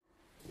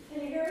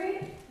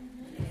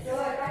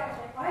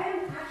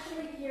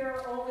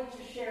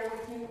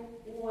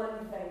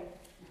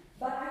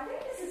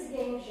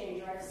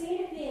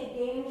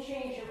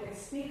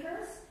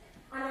speakers,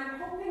 and I'm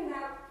hoping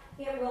that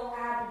it will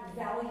add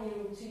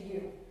value to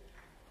you.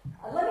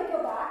 Let me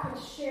go back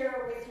and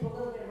share with you a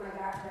little bit of my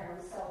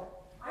background. So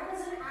I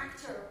was an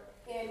actor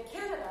in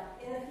Canada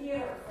in the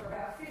theater for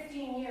about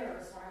 15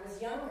 years when I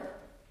was younger.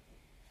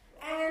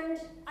 And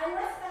I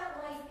left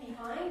that life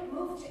behind,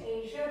 moved to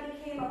Asia,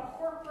 became a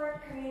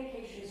corporate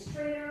communications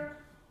trainer,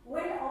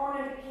 went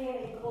on and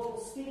became a global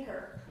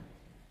speaker.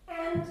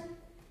 And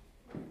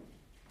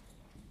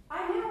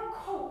I now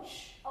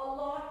coach a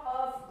lot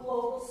of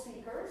global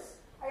speakers.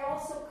 I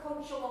also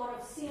coach a lot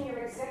of senior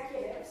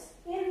executives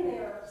in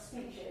their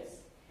speeches.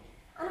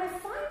 And I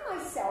find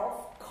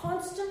myself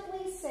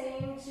constantly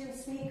saying to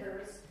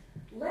speakers,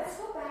 let's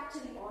go back to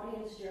the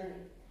audience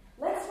journey.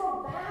 Let's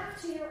go back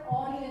to your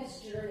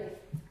audience journey.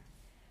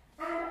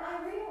 And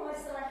I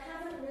realize that I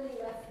haven't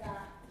really left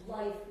that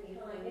life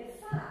behind. In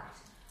fact,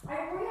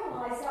 I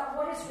realize that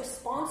what is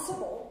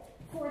responsible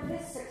for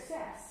this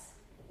success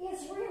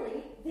is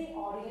really the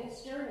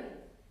audience journey.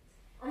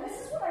 And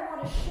this is what I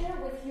want to share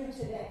with you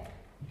today.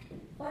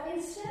 But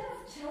instead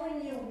of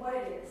telling you what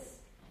it is,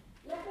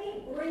 let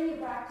me bring you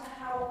back to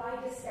how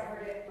I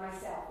discovered it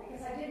myself,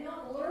 because I did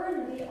not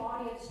learn the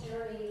audience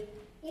journey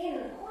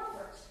in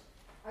corporate.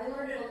 I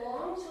learned it a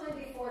long time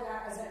before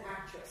that as an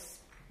actress.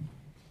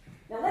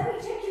 Now let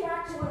me take you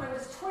back to when I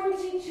was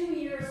 22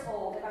 years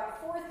old, about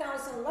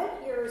 4,000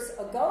 light years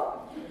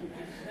ago,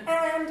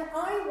 and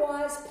I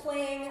was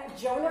playing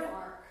Joan of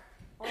Arc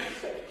on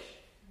stage.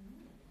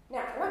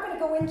 Now, I'm not going to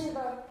go into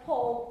the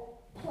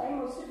whole play.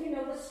 Most of you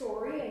know the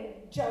story, and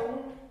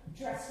Joan,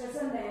 dressed as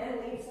a man,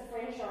 leads the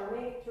French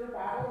army through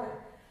battle, and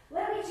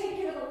let me take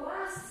you to the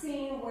last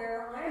scene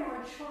where I am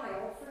on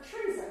trial for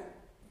treason.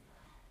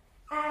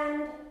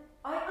 And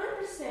I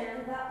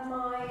understand that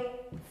my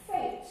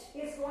fate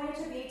is going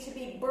to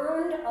be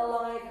burned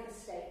alive at the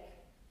stake,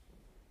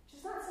 which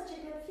is not such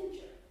a good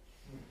future.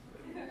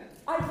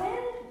 I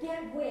then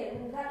get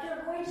wind that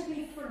you're going to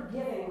be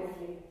forgiving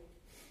with me.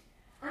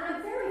 And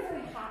I'm very,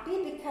 very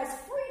happy because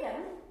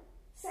freedom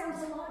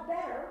sounds a lot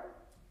better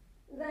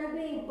than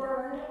being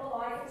burned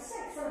alive at the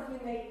stake. Some of you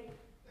may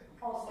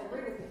also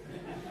agree with me.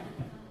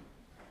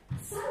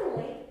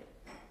 Suddenly,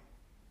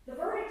 the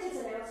verdict is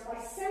announced, my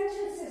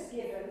sentence is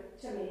given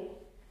to me,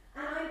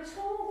 and I'm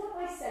told that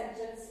my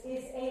sentence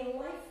is a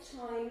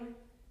lifetime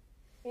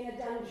in a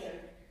dungeon,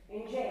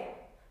 in jail.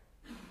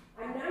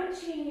 I'm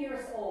 19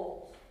 years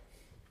old.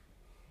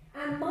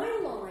 And my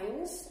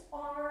lines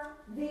are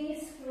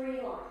these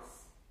 3 lines.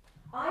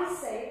 I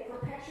say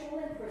perpetual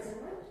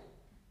imprisonment.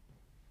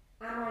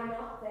 Am I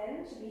not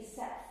then to be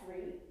set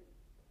free?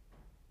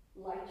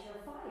 Light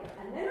your fire.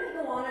 And then I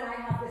go on and I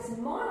have this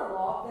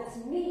monologue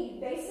that's me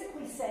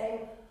basically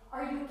saying,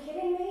 are you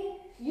kidding me?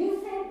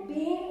 You think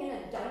being in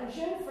a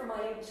dungeon for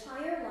my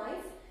entire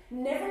life,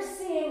 never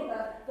seeing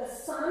the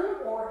sun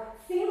or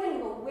feeling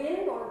the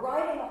wind or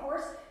riding a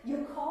horse,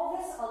 you call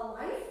this a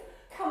life?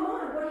 Come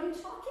on, what are you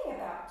talking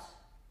about?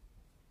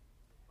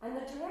 And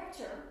the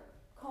director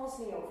calls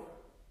me over.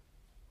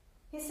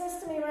 He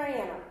says to me,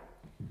 Mariana,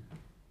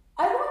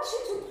 I want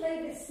you to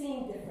play this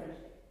scene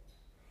differently.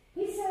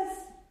 He says,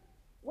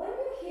 when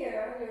you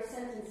hear your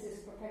sentence is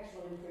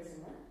perpetual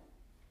imprisonment,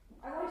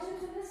 I want you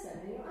to listen,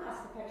 and you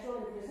ask, perpetual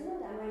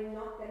imprisonment, am I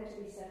not then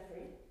to be set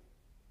free?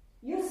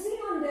 You see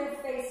on their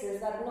faces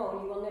that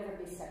no, you will never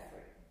be set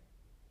free.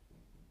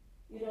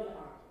 You don't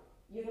argue.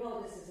 You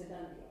know this is a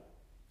done deal.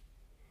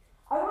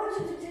 I want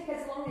you to take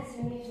as long as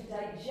you need to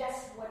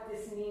digest what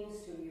this means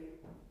to you.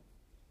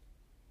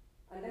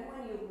 And then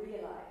when you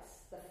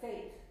realize the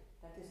fate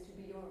that is to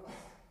be yours,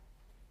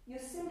 you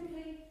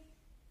simply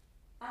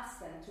ask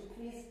them to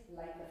please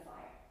light the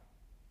fire.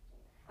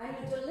 And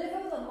you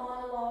deliver the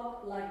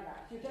monologue like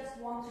that. You just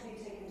want to be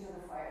taken to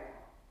the fire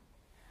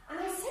now. And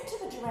I said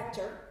to the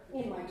director,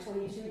 in my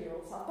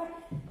 22-year-old self, but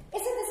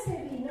isn't this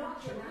going to be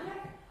not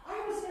dramatic? I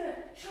was going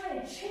to try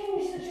and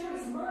change the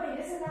jury's mind.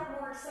 Isn't that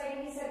more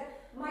exciting? He said,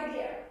 my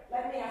dear,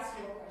 let me ask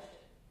you a question.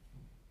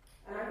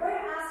 And I'm going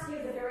to ask you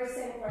the very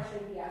same question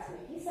he asked me.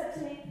 He said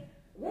to me,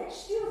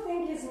 which do you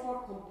think is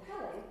more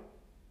compelling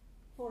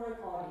for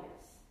an audience?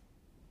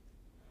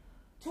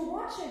 To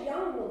watch a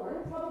young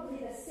woman, probably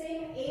the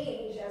same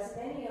age as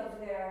many of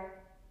their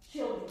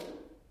children,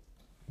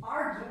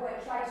 argue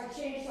and try to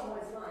change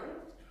someone's mind.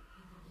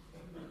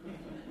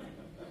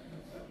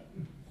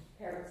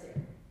 Parents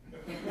here.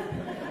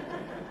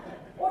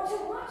 Or to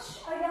watch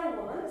a young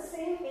woman, the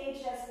same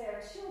age as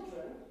their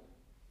children,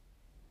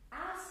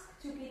 ask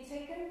to be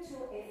taken to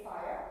a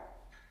fire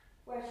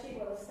where she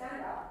will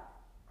stand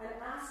up and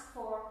ask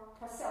for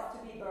herself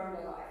to be burned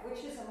alive,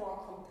 which is a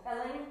more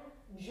compelling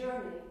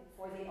journey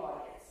for the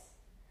audience.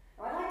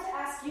 Now, I'd like to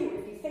ask you,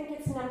 if you think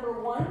it's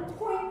number 1,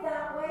 point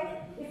that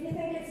way. If you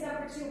think it's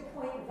number 2,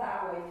 point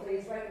that way,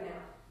 please, right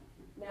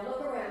now. Now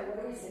look around,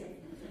 what do we see?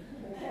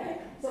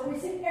 Okay? So we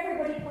see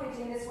everybody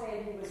pointing this way,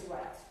 and he was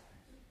right.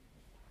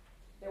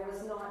 There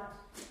was not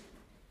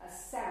a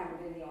sound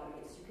in the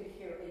audience. You could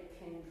hear a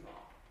pin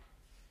drop.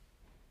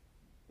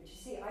 But you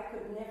see, I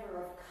could never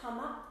have come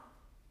up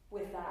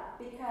with that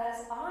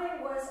because I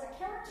was a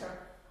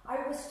character.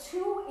 I was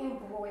too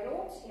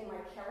embroiled in my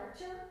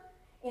character,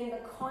 in the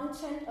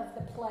content of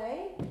the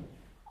play.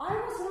 I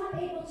was not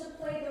able to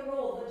play the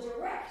role. The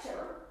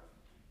director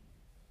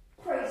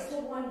prays to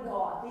one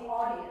God, the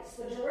audience.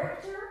 The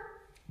director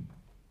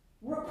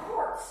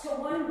reports to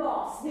one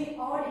boss, the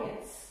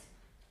audience.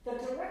 The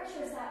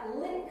director is that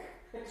link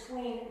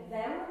between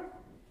them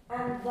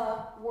and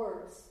the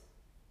words.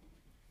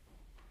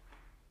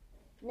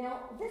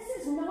 Now, this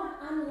is not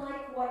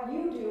unlike what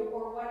you do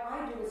or what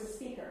I do as a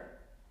speaker,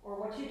 or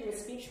what you do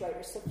as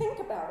speechwriters. So think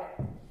about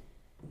it.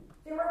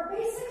 There are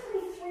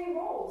basically three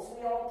roles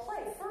we all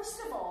play.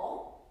 First of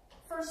all,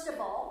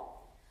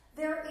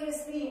 there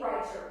is the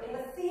writer. In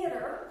the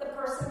theater, the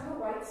person who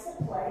writes the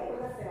play or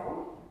the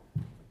film.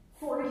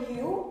 For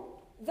you,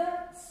 the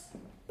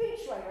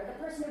speechwriter, the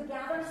person who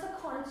gathers the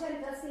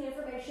content, does the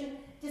information,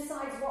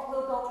 decides what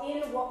will go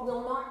in, what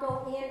will not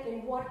go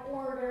in what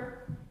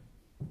order.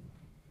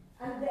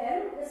 And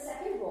then the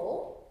second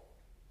role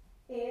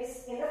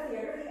is, in the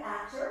theater, the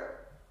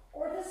actor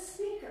or the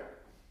speaker,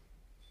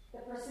 the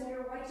person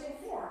you're writing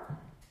for.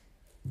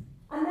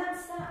 And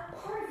that's that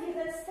part of you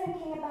that's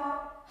thinking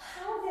about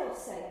how they'll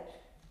say it,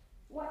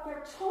 what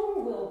their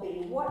tone will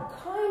be, what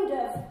kind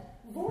of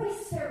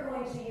voice they're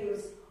going to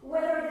use,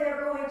 whether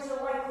they're going to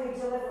likely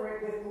deliver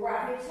it with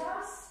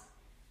gravitas,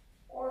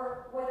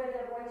 or whether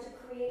they're going to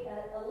create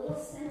a little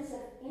sense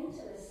of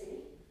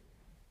intimacy,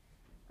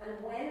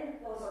 and when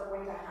those are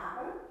going to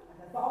happen, and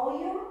the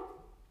volume,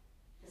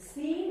 the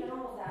speed, and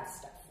all of that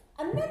stuff.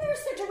 And then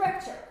there's the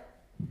director.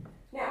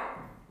 Now,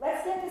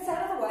 let's get this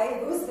out of the way.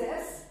 Who's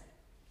this?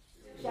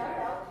 Shout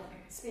out.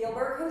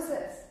 Spielberg. Who's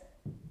this?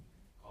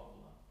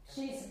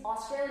 She's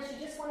Australian. She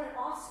just won an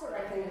Oscar,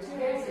 I think, 2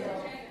 days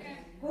ago.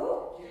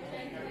 Who?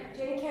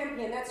 Jane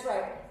Campion, that's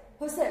right.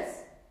 Who's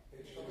this?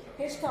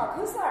 Hitchcock.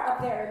 Who's that up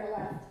there on the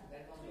left?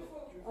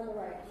 On the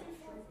right.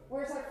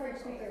 Where's our French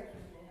speaker?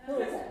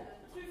 Who is it?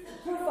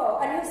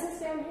 Truffaut. And who's this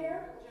down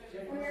here?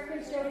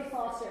 American's Jodie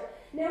Foster.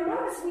 Now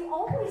notice we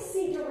always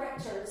see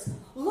directors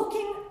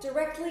looking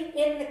directly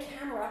in the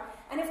camera,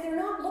 and if they're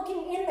not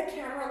looking in the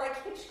camera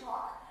like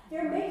Hitchcock,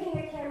 they're making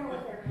a camera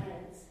with their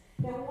hands.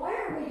 Now why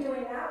are we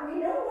doing that? We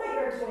know why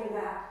they're doing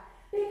that.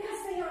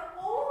 Because they are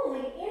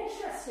only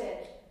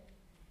interested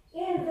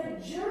in the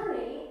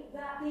journey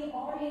that the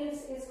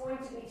audience is going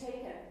to be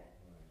taken.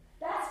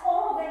 That's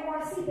all they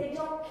want to see. They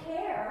don't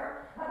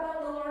care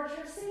about the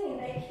larger scene.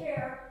 They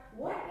care,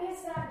 what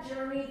is that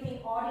journey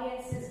the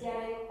audience is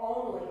getting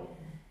only?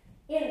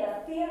 In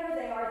the theater,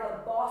 they are the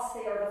boss.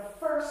 They are the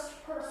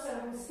first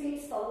person who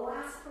speaks, the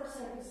last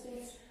person who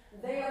speaks.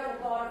 They are the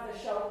god of the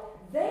show.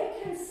 They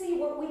can see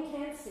what we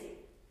can't see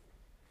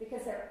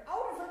because they're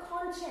out of the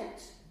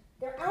content.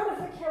 They're out of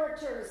the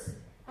characters,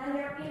 and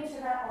they're into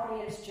that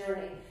audience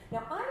journey.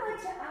 Now, I'd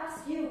like to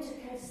ask you to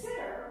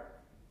consider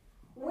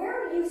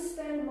where you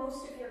spend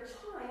most of your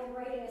time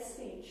writing a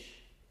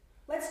speech.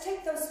 Let's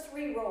take those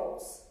three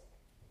roles.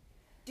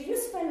 Do you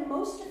spend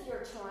most of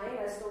your time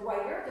as the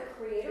writer, the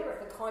creator of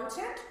the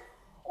content,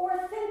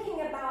 or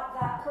thinking about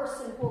that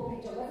person who will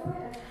be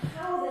delivering and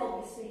how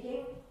they'll be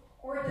speaking,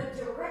 or the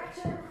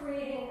director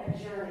creating a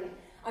journey?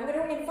 I'm going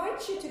to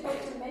invite you to go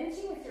to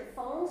Menti with your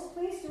phones.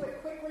 Please do it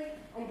quickly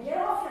and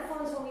get off your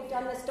phones when we've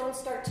done this. Don't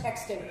start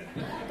texting.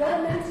 Go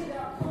to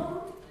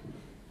Menti.com.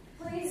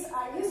 Please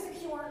use the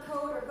QR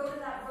code or go to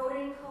that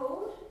voting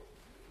code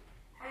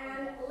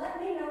and let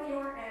me know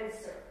your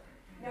answer.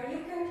 Now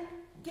you can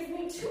give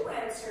me two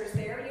answers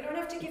there. You don't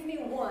have to give me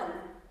one.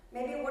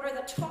 Maybe what are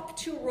the top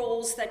two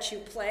roles that you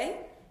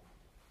play?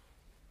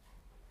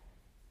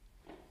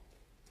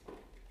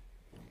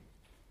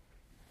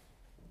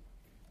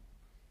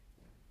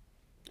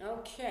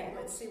 Okay,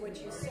 let's see what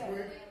you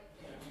said.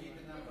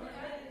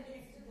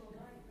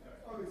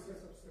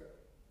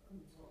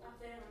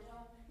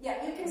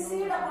 Yeah, you can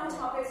see it up on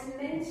top. It's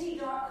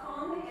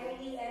menti.com,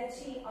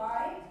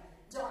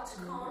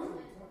 MENTI.com.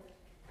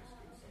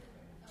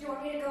 Do you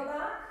want me to go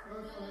back?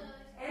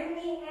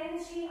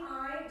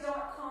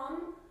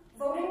 MENTI.com.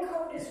 Voting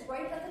code is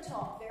right at the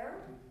top there.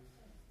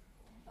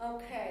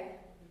 Okay.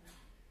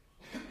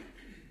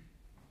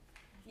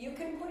 You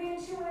can put in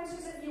two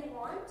answers if you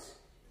want.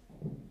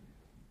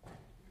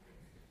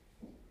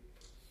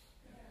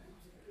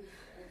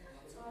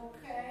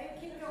 Okay,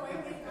 keep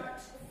going. We've got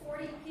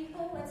 40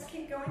 people. Let's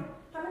keep going.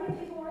 How many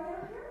people are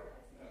there here?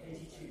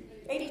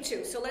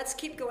 82. So let's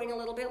keep going a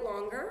little bit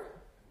longer.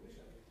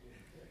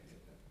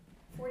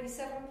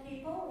 47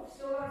 people. We've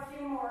still got a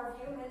few more of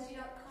you.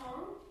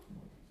 Menti.com.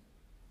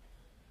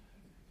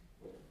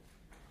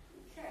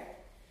 Okay.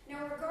 Now,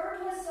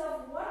 regardless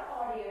of what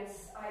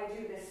audience I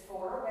do this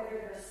for, whether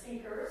they're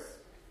speakers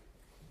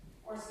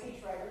or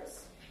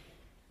speechwriters,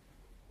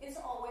 it's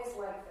always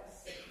like this.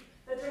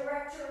 The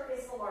director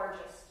is the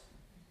largest.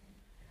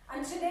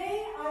 And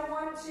today I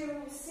want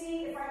to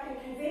see if I can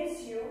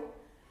convince you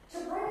to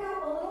bring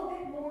out a little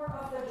bit more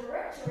of the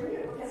director in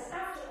you, because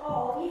after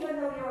all, even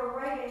though you're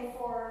writing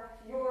for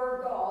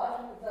your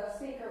God, the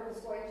speaker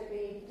who's going to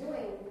be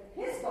doing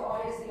his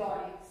God is the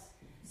audience.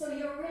 So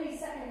you're really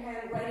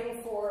secondhand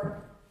writing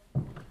for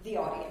the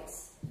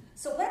audience.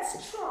 So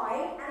let's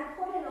try and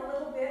put in a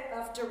little bit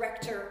of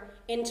director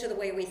into the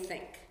way we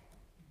think.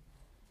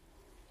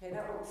 Okay,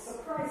 that works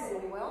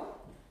surprisingly well.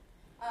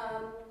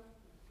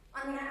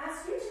 I'm going to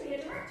ask you to be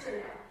a director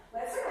now.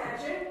 Let's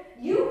imagine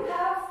you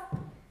have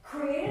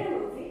created a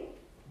movie,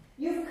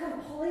 you've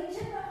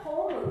completed the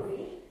whole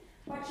movie,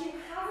 but you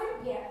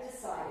haven't yet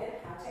decided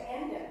how to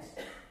end it.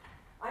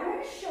 I'm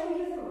going to show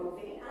you the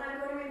movie, and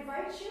I'm going to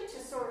invite you to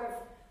sort of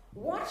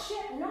watch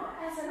it not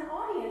as an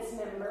audience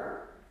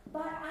member,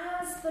 but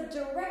as the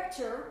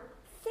director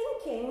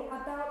thinking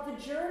about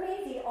the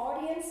journey the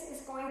audience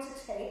is going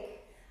to take,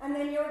 and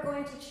then you're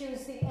going to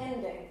choose the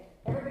ending.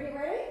 Everybody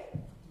ready?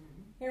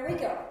 Here we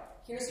go.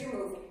 Here's your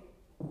movie.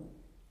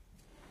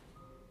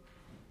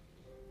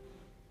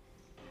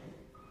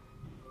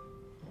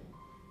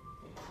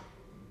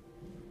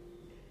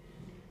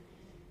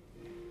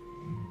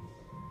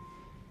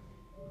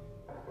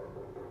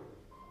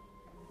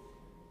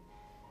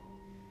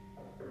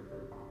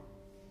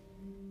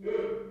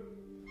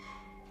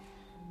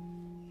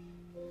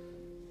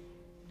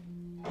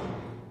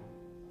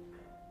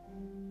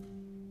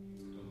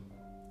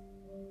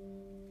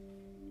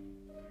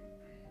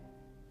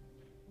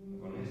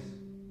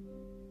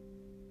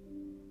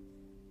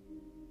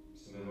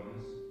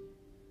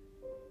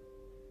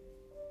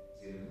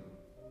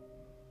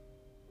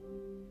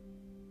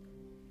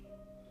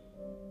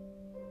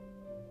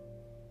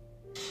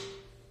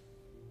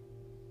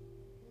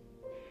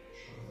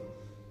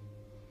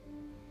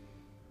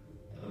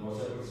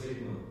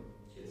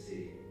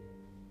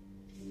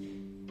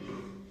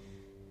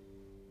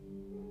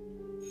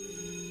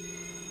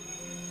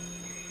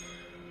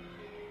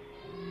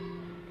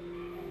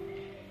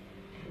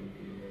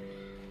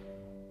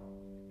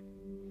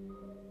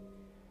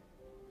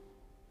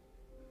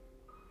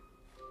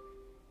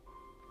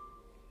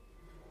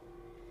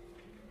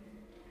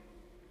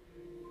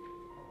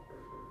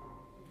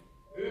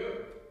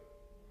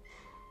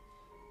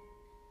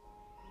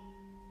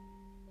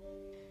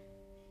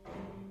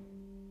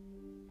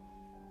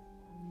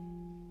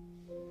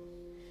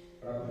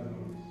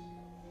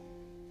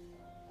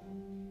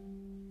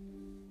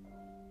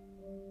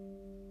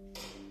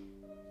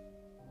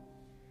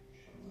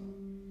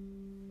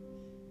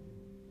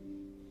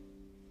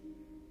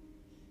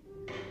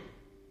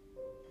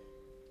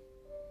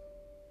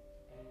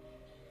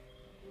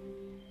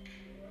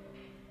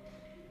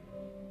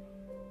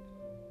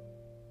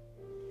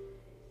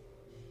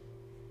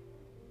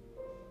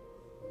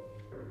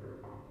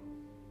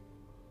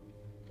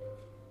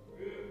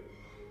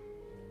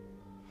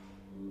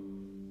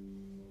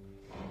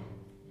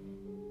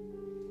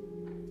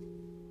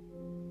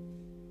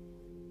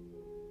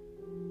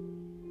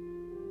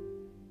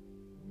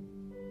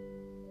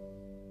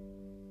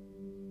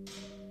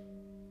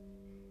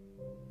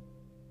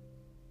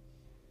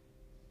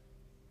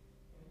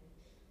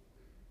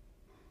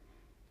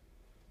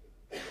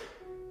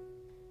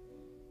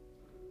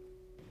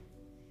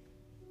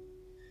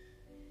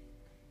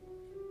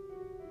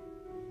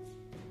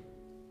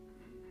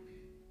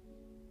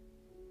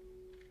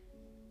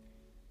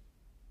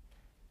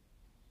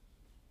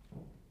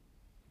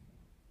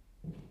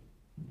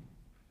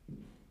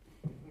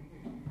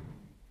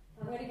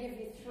 I'm going to give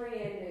you 3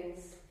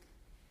 endings.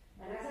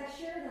 And as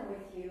I share them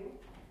with you,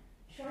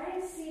 try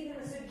and see them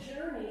as a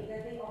journey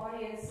that the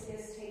audience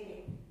is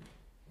taking.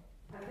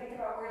 And think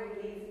about where you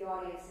leave the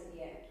audience at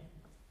the end.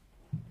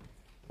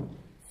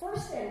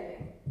 First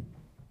ending.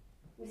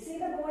 We see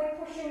the boy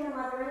pushing the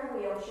mother in a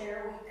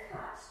wheelchair. We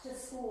cut to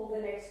school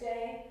the next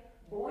day.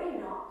 Boy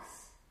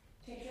knocks.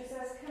 Teacher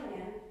says, "Come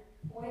in."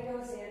 Boy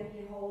goes in.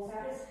 He holds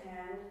out his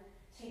hand.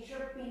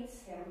 Teacher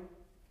beats him.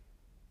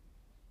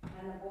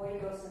 And the boy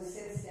goes and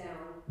sits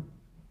down.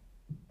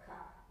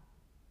 Cut.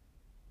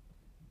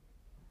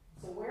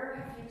 So where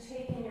have you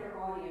taken your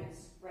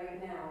audience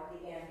right now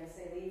at the end as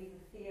they leave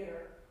the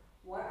theater?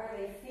 What are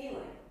they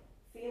feeling?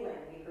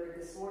 We heard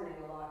this morning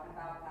a lot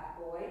about that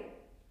boy.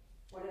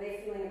 What are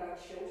they feeling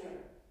about children?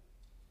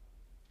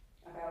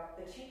 About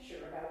the teacher?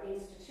 About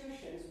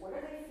institutions? What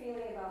are they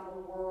feeling about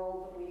the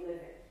world that we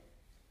live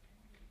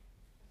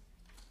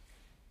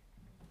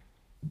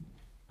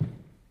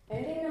in?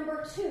 Ending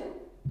number 2.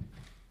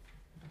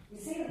 We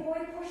see the boy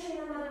pushing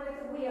the mother with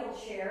the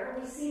wheelchair.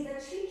 We see the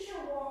teacher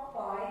walk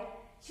by.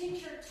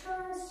 Teacher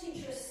turns.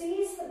 Teacher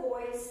sees the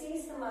boy,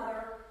 sees the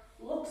mother,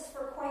 looks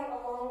for quite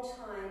a long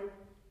time.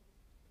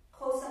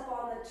 Close up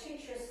on the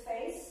teacher's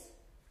face.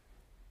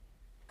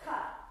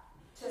 Cut.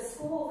 To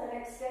school the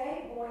next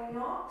day. Boy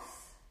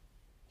knocks.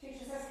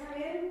 Teacher says,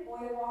 "Come in."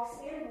 Boy walks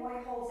in.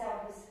 Boy holds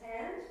out his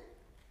hand.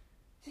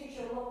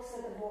 Teacher looks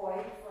at the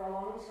boy for a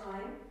long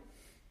time.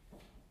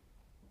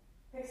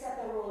 Picks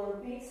up the ruler,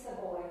 beats the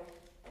boy.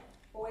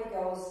 Boy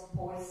goes,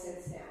 boy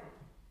sits down.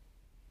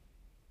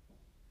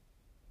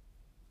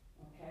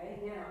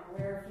 Okay, now,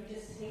 where have you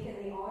just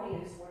taken the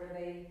audience? What are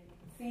they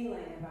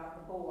feeling about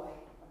the boy,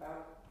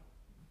 about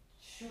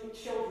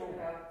children,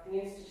 about the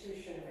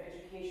institution of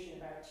education,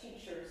 about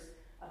teachers,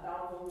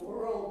 about the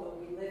world that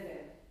we live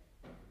in?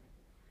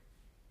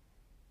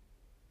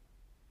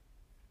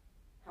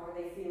 How are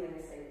they feeling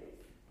as they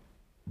leave?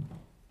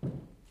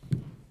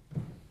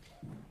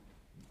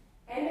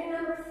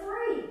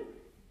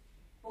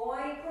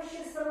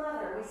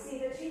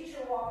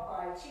 walk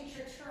by,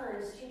 teacher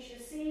turns, teacher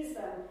sees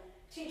them.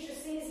 Teacher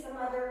sees the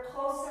mother,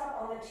 close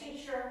up on the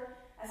teacher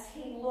as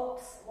he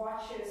looks,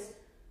 watches,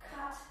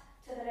 cut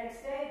to the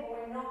next day.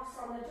 Boy knocks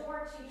on the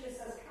door, teacher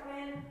says, come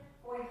in.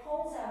 Boy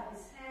holds out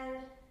his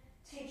hand.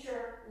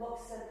 Teacher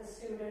looks at the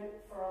student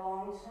for a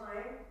long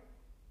time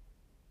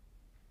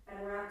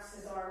and wraps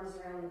his arms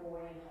around the boy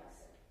and hugs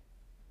him.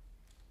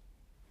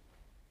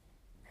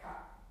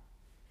 Cut.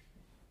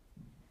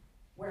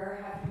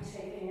 Where have you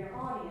taken your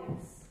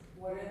audience?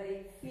 What are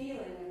they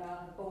feeling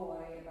about the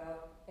boy,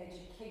 about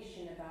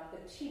education, about the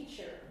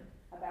teacher,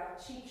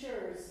 about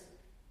teachers,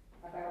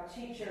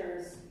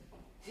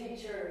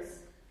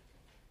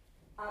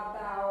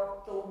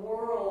 about the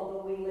world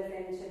that we live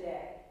in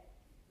today?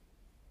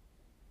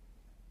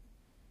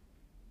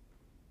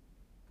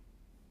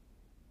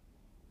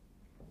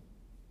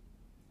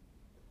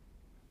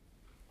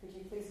 Could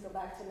you please go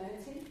back to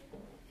Menti?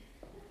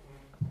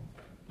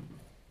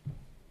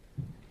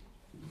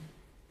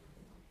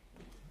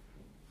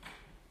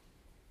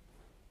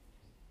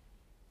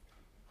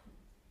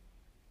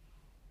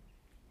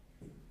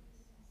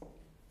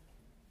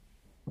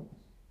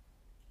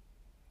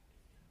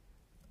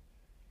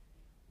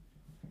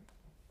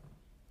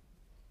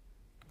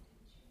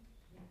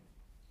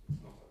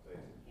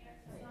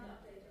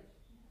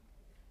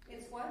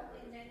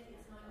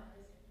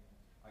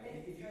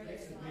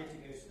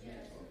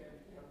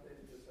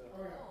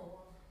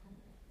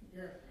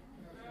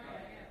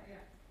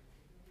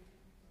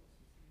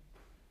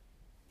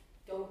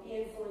 Don't be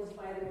influenced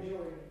by the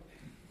majority.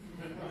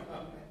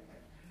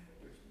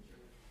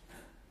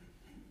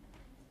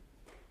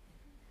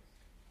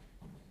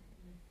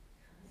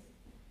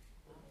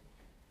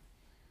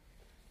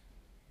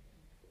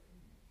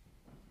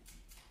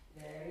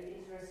 Very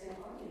interesting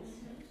audience.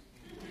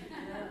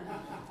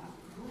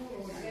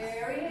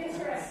 Very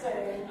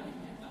interesting.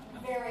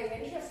 Very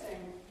interesting.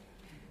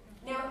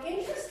 Now,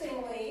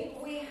 interestingly,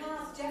 we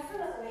have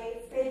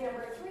definitely big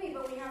number 3,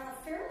 but we have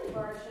a fairly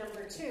large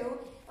number 2,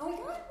 and we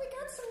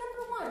got some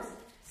number 1s.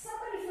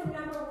 Somebody from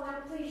number 1,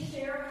 please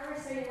share.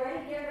 Harris, are you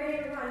ready? Get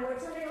ready to run.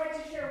 Would somebody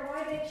like to share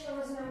why they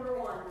chose number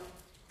 1?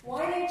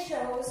 Why they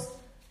chose,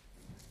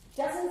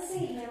 doesn't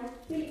see him,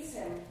 beats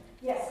him.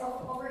 Yes,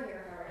 over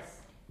here,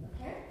 Harris.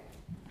 Okay?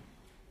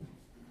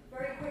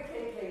 Very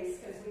quickly, please,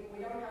 because we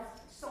don't have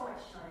so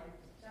much time.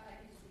 So I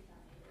can speak on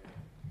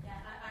it. Yeah,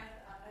 I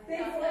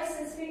Big voice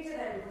and speak to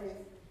them,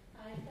 please.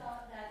 I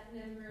thought that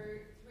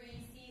number 3,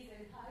 sees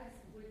and hugs,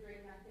 would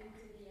bring nothing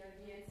to the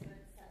audience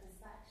but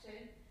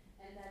satisfaction,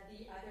 and that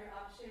the other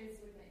options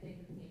would make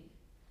them think.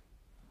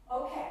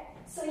 Okay,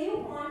 so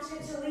you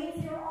wanted to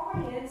leave your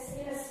audience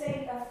in a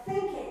state of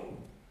thinking,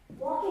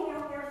 walking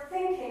out there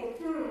thinking,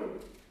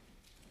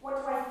 what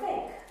do I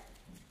think?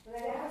 And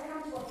they have to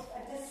come to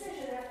a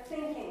decision of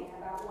thinking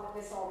about what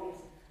this all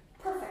means.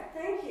 Perfect,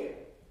 thank you.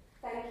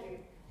 Thank you.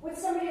 Would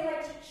somebody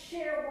like to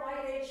share why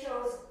they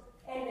chose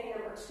ending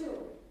number 2?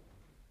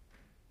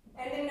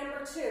 Ending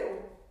number 2.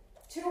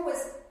 2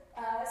 was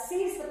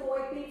sees the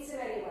boy, beats him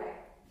anyway.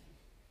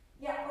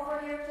 Yeah,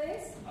 over here,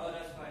 please. Oh,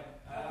 that's fine.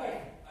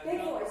 Okay, big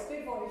voice.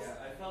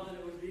 Yeah, I felt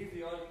that it would leave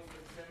the audience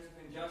with a sense of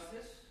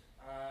injustice,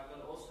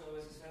 but also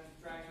with a sense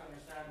of trying to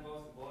understand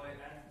both the boy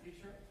and the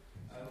teacher,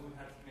 who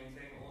had to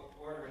maintain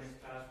order in his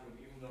classroom,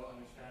 even though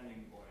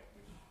understanding the boy.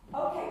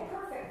 Okay,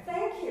 perfect.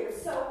 Thank you.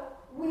 So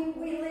we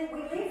leave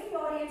the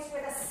audience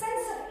with a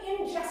sense of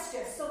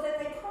injustice so that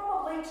they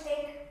probably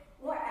take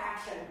what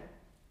action?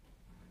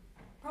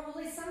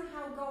 Probably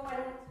somehow go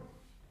and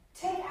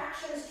take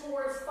actions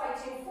towards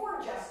fighting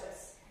for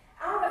justice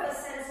out of a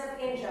sense of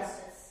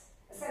injustice,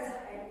 a sense of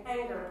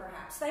anger,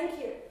 perhaps. Thank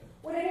you.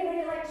 Would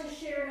anybody like to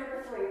share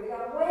number 3? We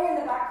got way in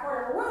the back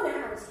corner. Run,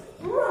 Harris.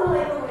 Run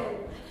like the wind.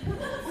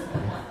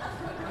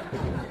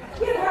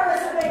 Give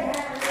Harris a big hand.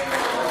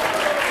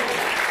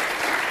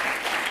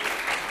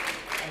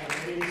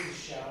 Maybe this is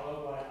shallow,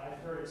 but I've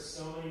heard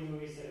so many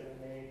movies that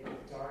have been made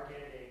with dark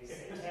endings.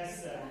 They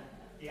test them.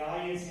 The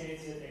audience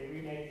hates it. They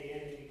remake the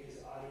ending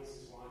because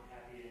audiences want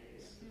happy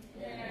endings.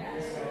 Yeah.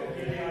 So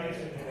give the audience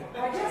what they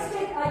want.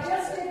 I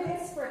just did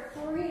this for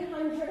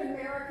 300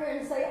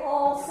 Americans. They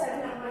all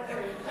said number 3.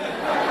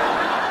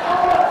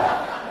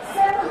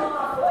 Set them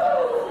off.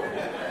 Woo!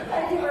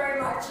 Thank you very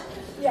much.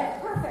 Yeah,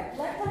 perfect.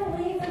 Let them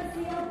leave and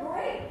feel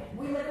great.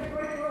 We live in a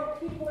great world.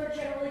 People are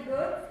generally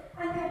good,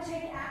 and they'll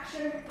take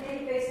action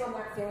maybe based on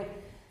that feeling.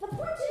 The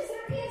point is,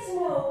 there is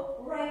no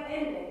right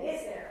ending,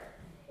 is there?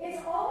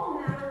 It's all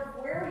a matter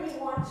of where you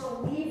want to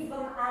leave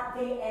them at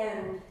the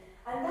end.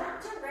 And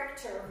that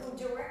director who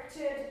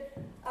directed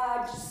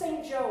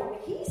St. Joan,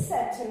 he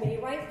said to me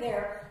right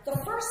there, the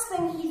first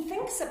thing he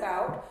thinks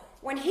about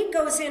when he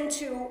goes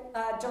into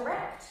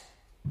direct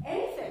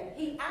anything,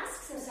 he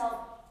asks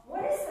himself,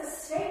 what is the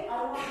state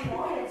I want the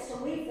audience to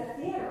leave the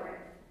theater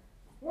in?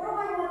 What do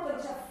I want them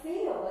to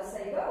feel as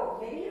they go?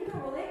 Maybe you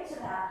can relate to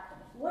that.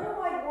 What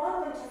do I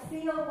want them to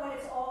feel when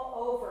it's all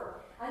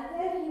over? And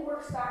then he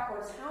works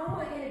backwards. How am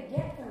I going to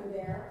get them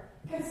there,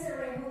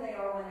 considering who they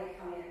are when they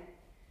come in?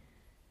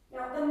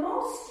 Now, the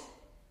most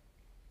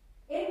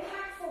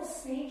impactful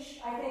speech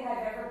I think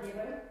I've ever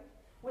given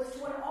was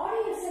to an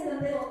audience in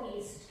the Middle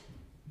East.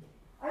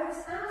 I was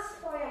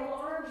asked by a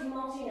large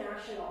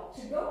multinational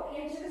to go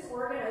into this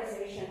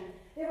organization.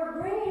 They were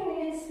bringing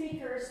in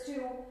speakers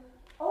to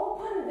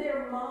open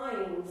their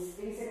minds,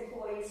 these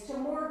employees, to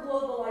more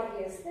global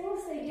ideas,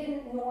 things they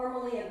didn't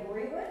normally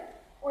agree with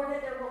or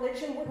that their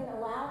religion wouldn't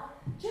allow,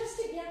 just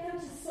to get them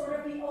to sort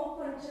of be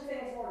open to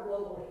things more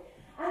globally.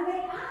 And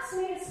they asked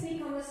me to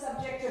speak on the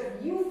subject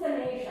of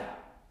euthanasia,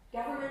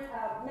 government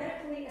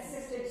medically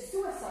assisted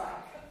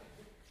suicide,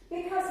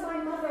 because my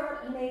mother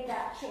made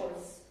that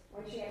choice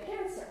when she had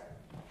cancer.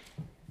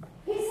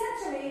 He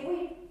said to me,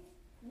 we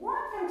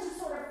want them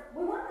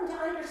to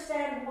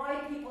understand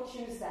why people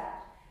choose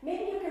that.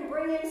 Maybe you can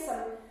bring in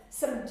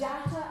some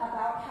data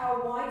about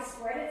how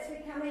widespread it's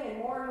becoming, and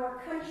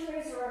more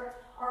countries are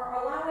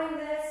allowing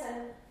this,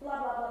 and blah,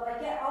 blah, blah, blah.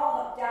 Get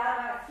all the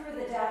data, threw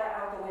the data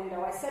out the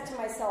window. I said to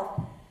myself,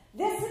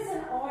 this is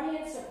an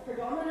audience of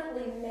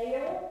predominantly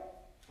male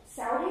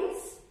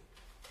Saudis.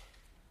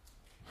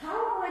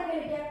 How am I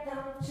going to get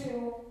them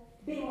to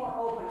be more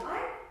open?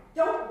 I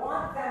don't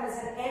want them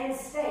as an end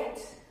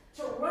state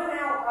to run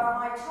out of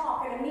my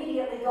talk and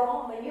immediately go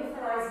home and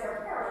euthanize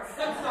their parents.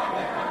 That's not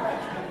going to happen.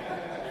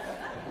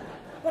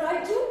 But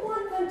I do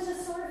want them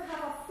to sort of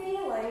have a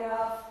feeling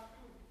of,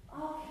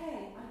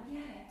 okay, I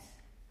get it.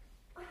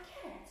 I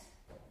get it.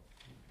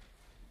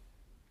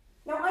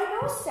 Now, I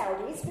know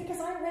Saudis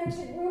because I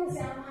rented rooms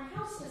out of my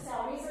house to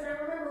Saudis, and I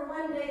remember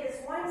one day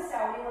this one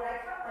Saudi, when I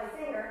cut my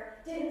finger,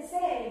 didn't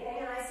say anything,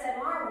 and I said,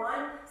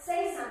 Marwan,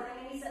 say something,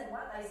 and he said,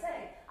 what did I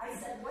say? I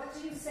said, what do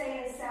you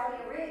say in Saudi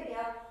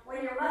Arabia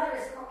when your mother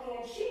is cooking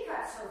and she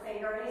cuts her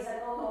finger? And he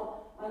said,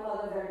 no, my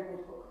mother very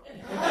good cook. I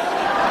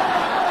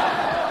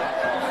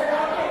said,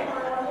 okay,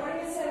 Marwan, what do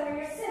you say when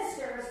your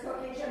sister is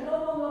cooking? She said,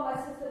 no, my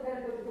sister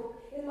very good cook.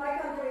 In my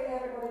country,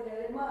 everybody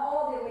there,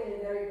 all the women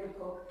very good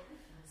cook.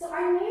 So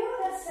I knew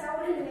that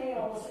Saudi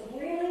males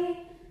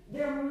really,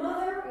 their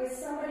mother is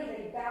somebody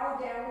they bow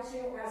down to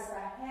as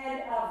the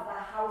head of the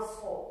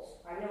household.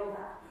 I know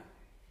that.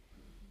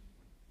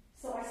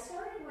 So I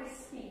started my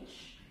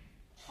speech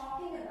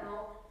talking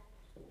about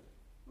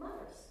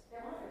mothers,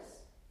 their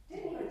mothers.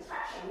 Didn't even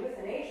touch on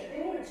euthanasia,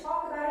 didn't even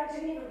talk about it,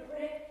 didn't even put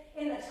it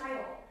in the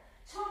title.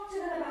 Talk to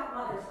them about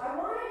mothers. I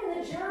wanted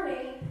in the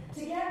journey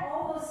to get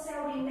all those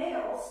Saudi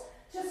males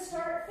to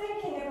start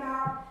thinking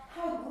about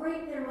how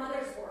great their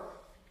mothers were.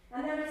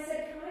 And then I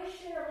said, can I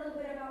share a little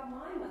bit about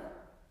my mother?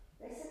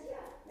 They said,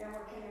 yeah, now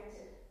we're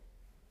connected.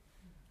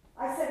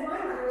 I said, my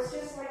mother was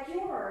just like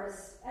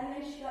yours. And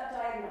then she got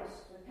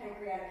diagnosed with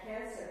pancreatic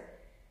cancer.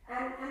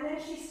 And then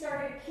she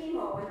started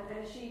chemo,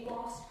 and she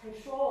lost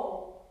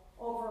control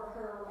over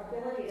her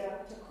ability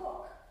to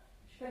cook.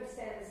 She couldn't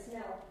stand the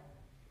smell.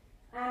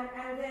 And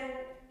then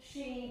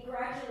she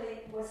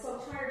gradually was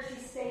so tired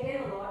she stayed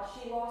in a lot,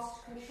 she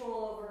lost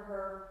control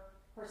over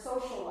her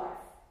social life.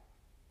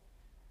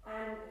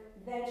 And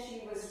then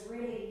she was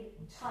really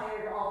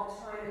tired all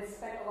the time and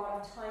spent a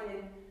lot of time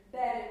in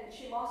bed, and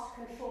she lost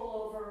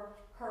control over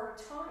her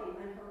time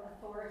and her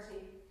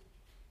authority.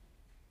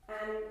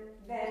 And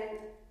then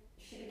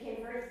she became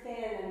very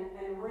thin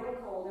and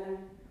wrinkled, and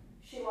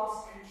she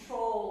lost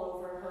control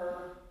over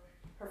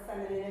her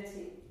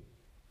femininity.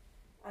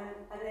 And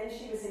then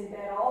she was in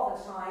bed all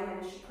the time,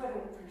 and she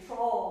couldn't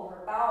control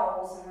her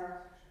bowels, and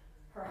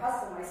her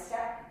husband, my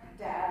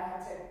stepdad,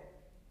 had to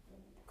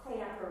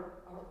clean up her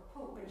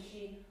poop, and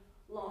she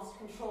lost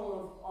control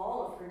of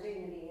all of her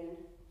dignity,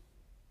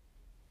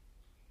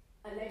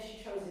 and then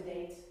she chose a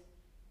date.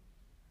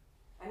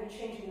 And in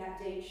changing that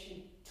date,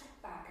 she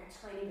took back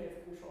a tiny bit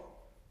of control.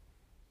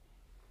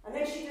 And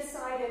then she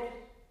decided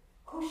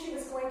who she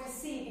was going to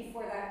see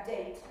before that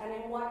date, and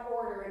in what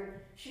order, and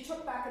she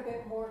took back a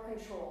bit more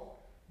control.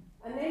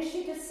 And then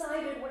she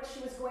decided what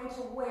she was going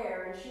to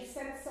wear, and she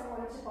sent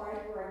someone to buy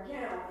her a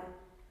gown,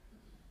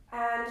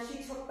 and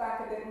she took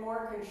back a bit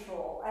more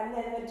control. And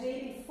then the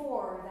day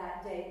before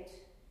that date,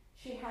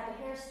 she had a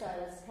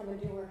hairstylist come and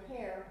do her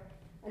hair,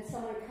 and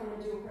someone come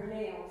and do her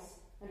nails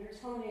and her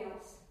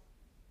toenails.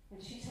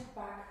 And she took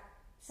back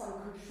some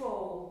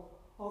control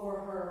over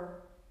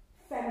her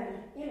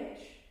feminine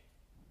image.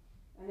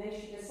 And then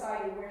she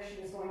decided where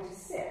she was going to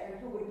sit and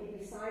who would be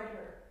beside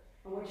her.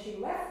 And when she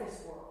left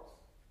this world,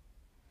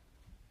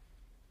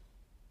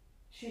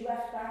 she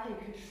left back in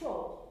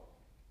control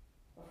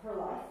of her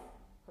life,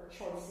 her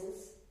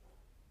choices,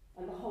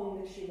 and the home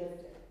that she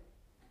lived in.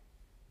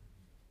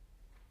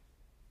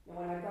 And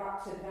when I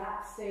got to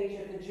that stage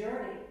of the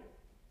journey,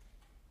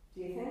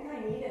 do you think I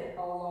needed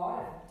a lot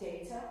of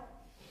data?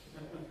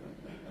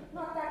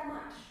 Not that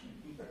much.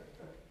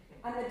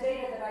 And the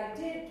data that I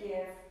did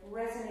give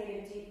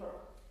resonated deeper,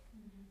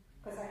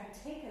 because I had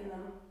taken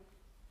them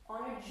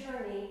on a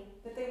journey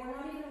that they were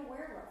not even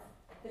aware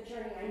of. The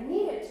journey I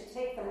needed to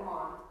take them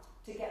on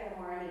to get them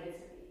where I needed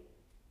to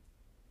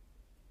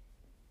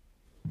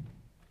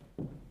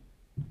be.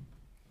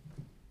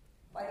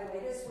 By the way,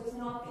 this was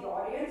not the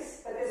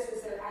audience, but this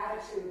was their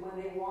attitude when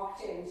they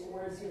walked in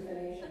towards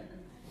euthanasia.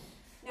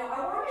 Now, I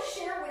want to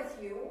share with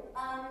you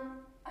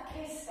a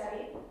case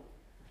study.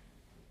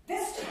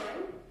 This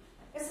time,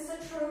 this is a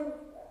true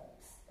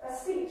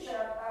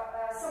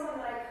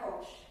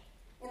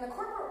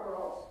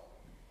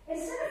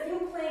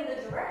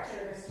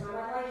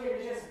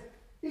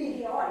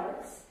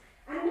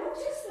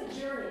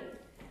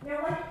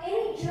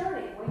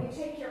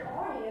your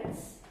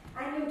audience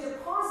and you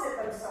deposit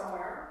them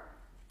somewhere,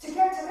 to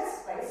get to this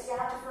place, you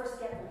have to first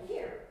get them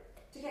here.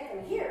 To get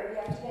them here, you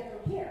have to get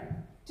them here.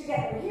 To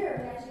get them here,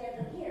 you have to get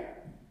them here.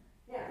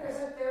 Yeah,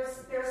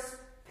 there's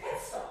pit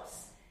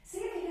stops. See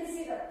if you can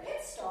see the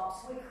pit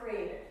stops we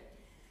created.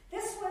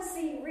 This was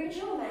the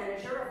regional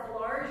manager of a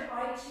large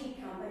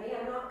IT company.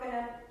 I'm not going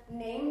to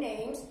name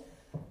names,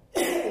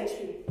 but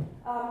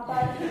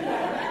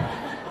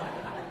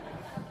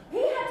he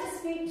had to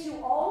speak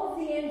to all of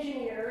the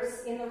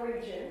engineers in the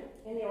region,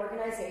 in the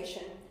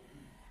organization.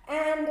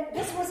 And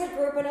this was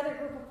another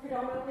group of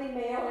predominantly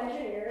male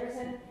engineers.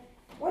 And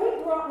when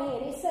he brought me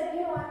in, he said,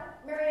 you know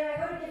what, Marianne, I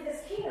got to give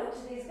this keynote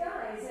to these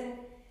guys. And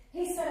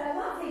he said, I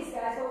love these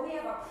guys, but we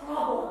have a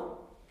problem.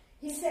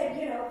 He said,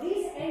 you know,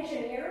 these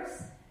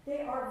engineers,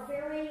 they are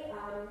very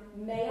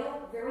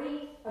male,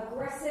 very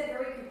aggressive,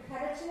 very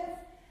competitive.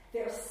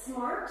 They're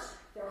smart.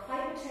 They're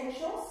high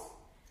potentials.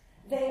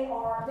 They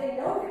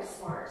know they're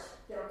smart.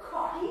 They're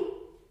cocky.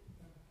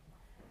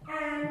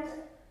 And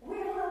we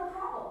have a little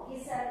problem.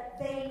 He said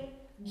they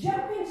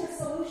jump into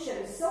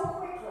solutions so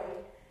quickly,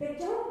 they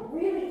don't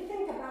really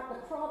think about the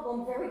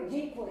problem very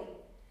deeply.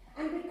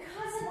 And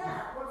because of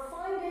that, we're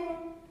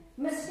finding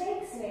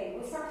mistakes made.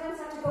 We sometimes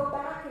have to go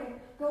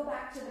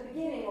back to the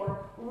beginning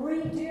or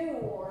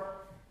redo,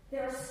 or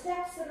there are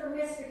steps that are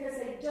missed because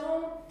they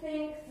don't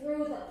think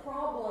through the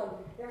problem.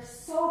 They're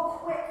so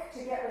quick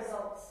to get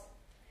results.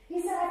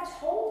 He said, I've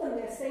told them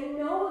this. They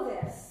know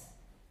this.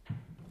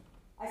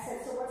 I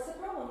said, so what's the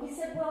problem? He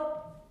said,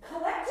 well,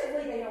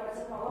 collectively they know it's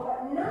a problem,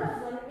 but none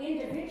of them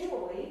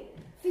individually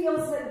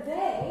feels that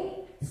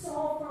they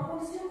solve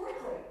problems too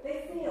quickly.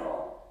 They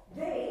feel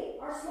they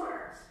are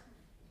smart.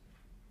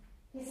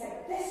 He said,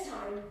 but this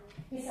time,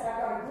 he said,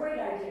 I've got a great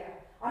idea.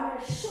 I'm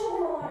going to show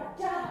them a lot of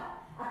data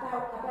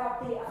about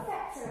the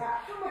effects and about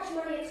how much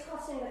money it's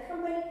costing the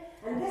company,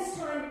 and this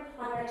time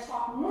I'm going to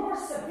talk more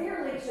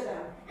severely to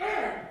them.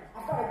 And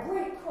I've got a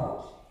great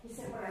quote. He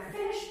said, when I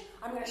finish,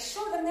 I'm going to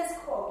show them this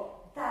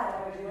quote. That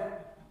ought to do it.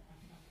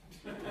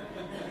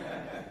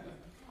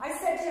 I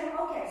said to him,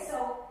 okay,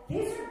 so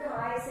these are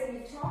guys that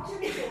you've talked to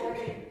before,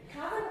 they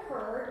haven't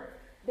heard,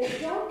 they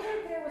don't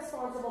think they're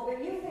responsible,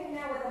 but you think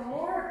now with a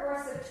more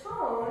aggressive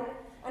tone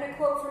and a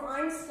quote from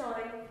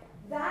Einstein,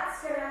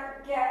 that's going to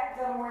get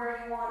them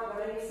where you want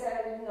them. And he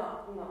said,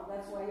 no,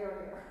 that's why you're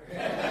here.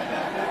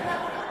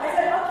 I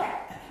said, okay,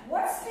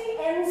 what's the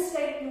end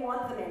state you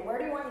want them in? Where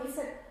do you want them? He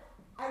said,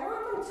 I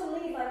want them to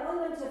leave. I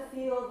want them to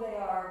feel they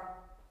are,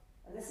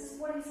 and this is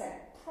what he said,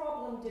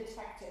 problem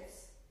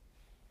detectives.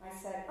 I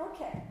said,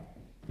 okay.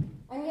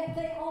 And yet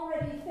they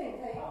already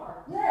think they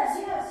are. Yes,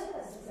 he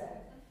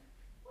said.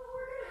 Well,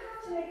 we're going to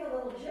have to make a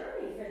little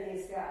journey for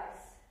these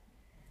guys.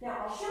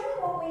 Now, I'll show you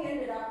what we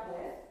ended up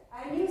with,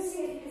 and you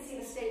see if you can see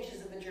the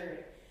stages of the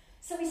journey.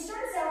 So he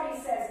starts out,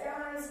 he says,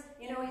 guys,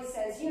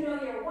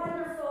 you're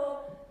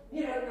wonderful.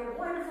 You're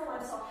wonderful.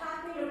 I'm so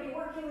happy to be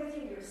working with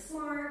you. You're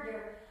smart.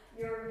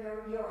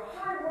 You're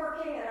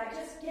hardworking, and I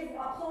just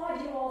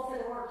applaud you all for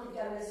the work you've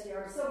done this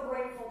year. I'm so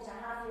grateful to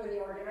have you in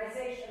the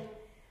organization.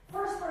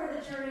 First part of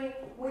the journey,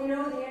 we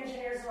know the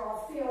engineers are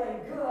all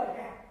feeling good.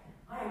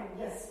 I'm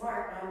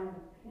smart, I'm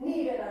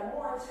needed, I'm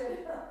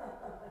wanted.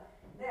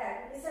 Then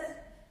he says,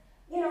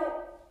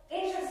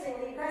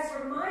 interestingly, you guys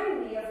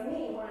remind me of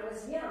me when I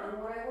was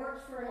young, when I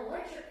worked for an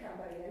electric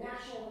company, a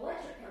national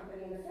electric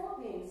company in the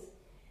Philippines.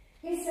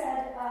 He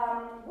said,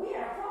 we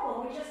had a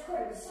problem we just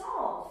couldn't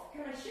solve.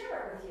 Can I share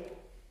it with you?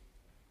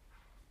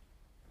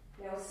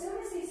 Now, as soon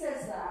as he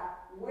says that,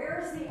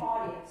 where's the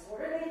audience?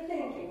 What are they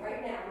thinking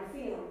right now and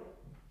feeling?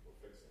 We'll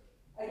fix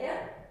it.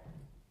 Again?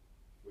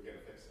 We're going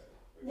to fix it.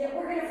 Yeah,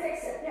 we're going to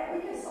fix it. Yeah,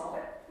 we can solve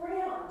it. Bring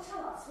it on.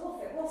 Tell us.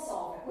 We'll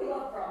solve it. We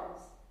love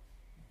problems.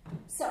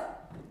 So,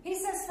 he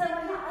says,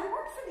 I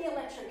worked for the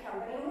electric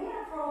company, and we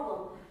had a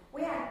problem.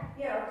 We had,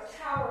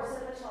 towers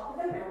at the top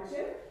of the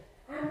mountain,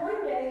 and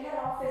one day, head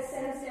office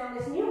sends down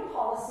this new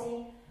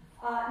policy,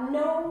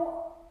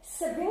 no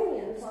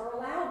civilians are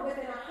allowed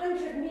within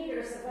 100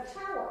 meters of a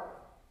tower.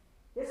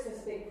 This was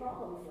a big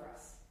problem for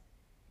us,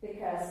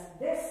 because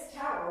this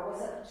tower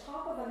was at the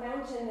top of a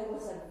mountain that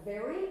was a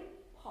very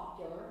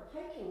popular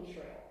hiking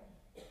trail.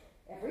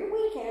 Every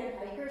weekend,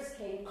 hikers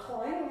came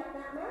climbing up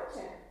that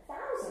mountain,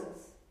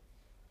 thousands.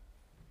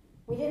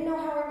 We didn't know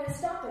how we were going to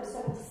stop them,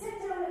 so we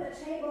sit down at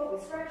the table, we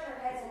scratch our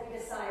heads, and we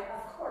decide,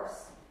 of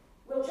course,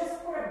 we'll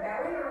just put a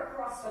barrier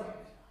across them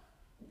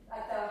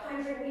at the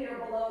 100 meter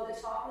below the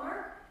top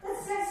mark that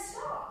says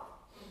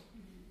stop.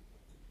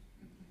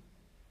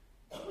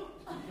 Of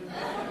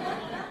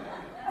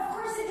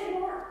course it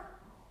didn't work.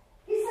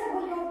 He said,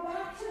 we go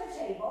back to the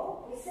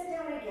table, we sit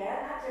down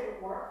again, that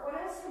didn't work,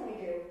 what else can we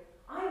do?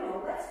 I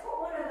know, let's put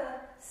one of the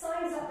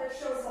signs up that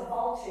shows the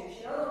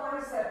voltage, the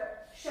ones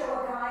that show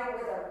a guy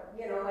with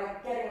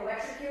like getting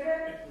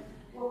electrocuted.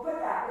 We'll put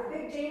that with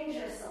big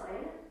danger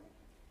sign.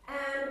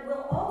 And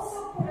we'll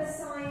also put a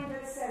sign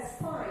that says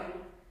fine,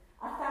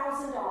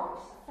 $1,000,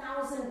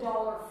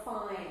 $1,000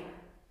 fine.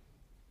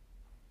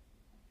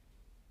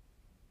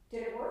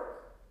 Did it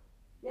work?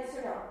 Yes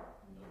or no?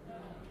 No.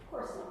 Of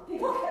course not.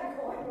 People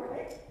kept going,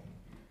 right?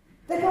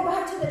 they go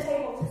back to the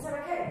tables and say,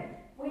 okay,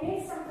 we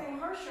need something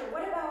harsher.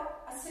 What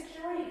about a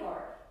security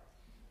guard?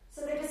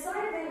 So they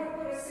decided they would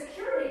put a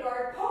security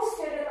guard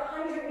posted at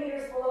 100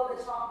 meters below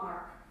the top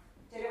mark.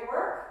 Did it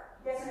work?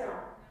 Yes or no?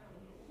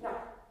 No.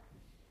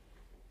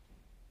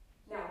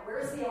 Now,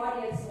 where's the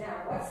audience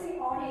now? What's the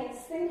audience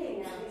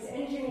thinking now, these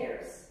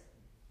engineers?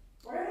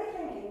 What are they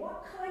thinking?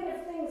 What kind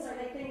of things are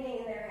they thinking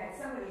in their head?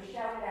 Somebody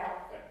shout it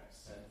out.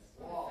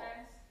 Wall.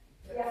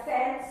 Yeah,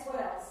 fence.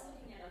 What else?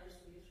 Looking at other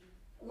solutions.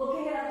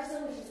 Looking at other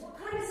solutions. What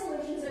kind of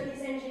solutions are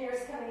these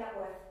engineers coming up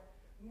with?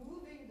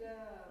 Moving the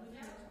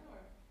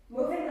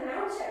Moving the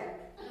mountain.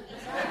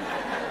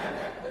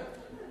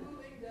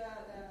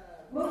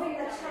 Moving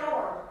the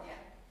tower.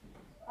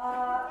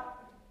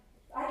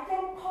 I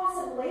think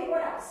possibly.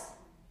 What else?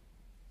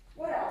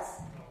 What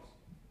else?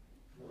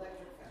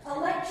 electric fence.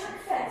 Electric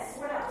fence.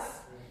 What else?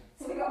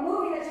 So we got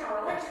moving the tower,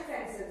 electric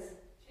fences,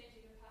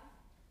 Changing the path.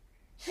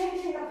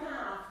 changing the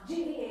path,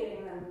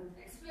 deviating them,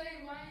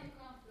 Explain why you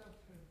can't go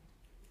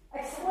through.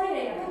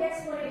 explaining, a big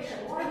explanation,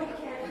 why we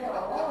can't go,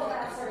 all of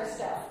that sort of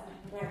stuff.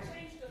 Right.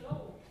 Change the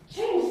law.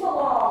 Change the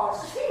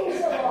laws, change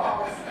the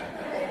laws.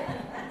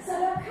 So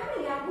they're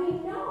coming out, we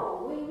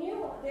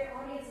knew their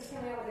audience is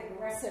coming out with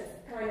aggressive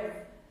kind of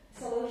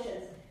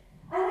solutions.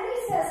 And then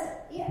he says,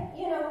 yeah,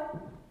 you know,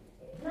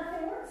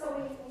 nothing worked. So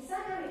we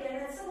sat down again,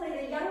 and then suddenly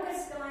the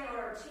youngest guy on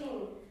our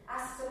team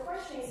asks a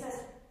question. He says,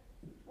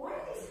 why do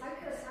these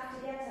hikers have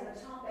to get to the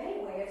top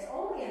anyway? It's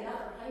only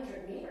another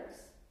 100 meters.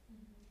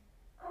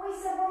 And we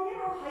said, well, you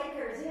know,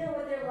 hikers, you know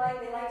what they're like.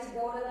 They like to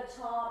go to the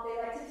top. They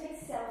like to take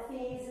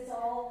selfies. It's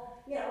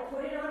all, you know,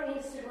 put it on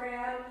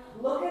Instagram.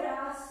 Look at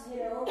us, you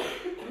know.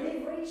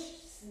 We've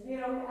reached, you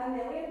know, 1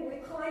 million.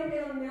 We've climbed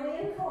 1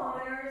 million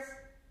kilometers.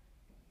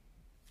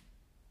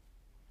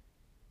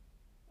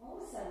 All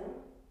of a sudden,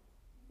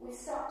 we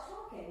stopped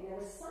talking. There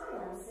was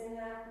silence in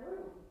that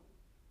room.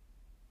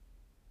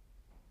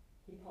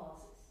 He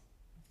pauses.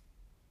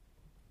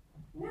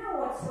 Now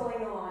what's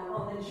going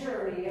on the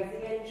journey of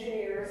the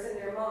engineers in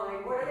their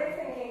mind? What are they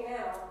thinking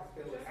now?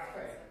 Build a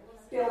cafe.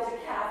 Build a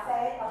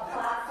cafe, a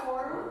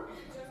platform, You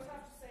just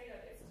have to say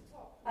that it's the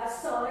top. a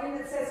sign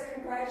that says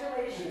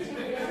congratulations, you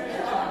reached the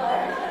top.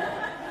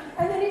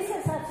 And then he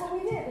says, that's what we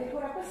did. We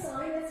put up a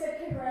sign that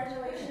said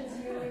congratulations,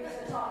 you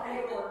reached the top, and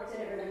it worked,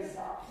 and everything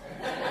stopped.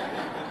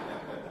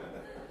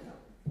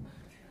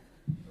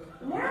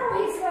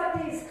 Now he's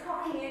got these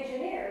cocky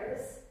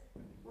engineers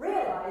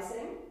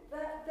realizing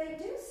that they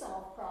do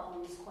solve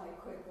problems quite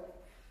quickly.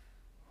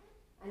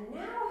 And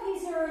now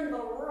he's earned the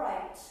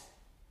right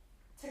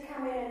to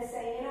come in and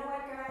say, you know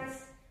what,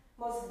 guys?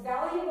 Most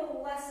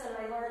valuable lesson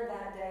I learned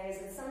that day is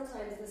that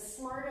sometimes the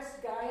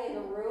smartest guy in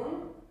the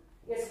room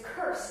is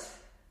cursed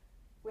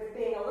with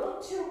being a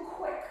little too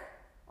quick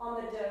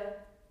on the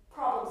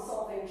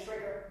problem-solving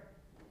trigger.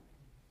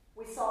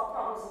 We solve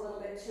problems a little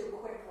bit too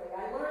quickly.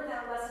 I learned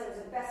that lesson. It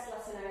was the best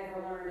lesson I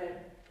ever learned. And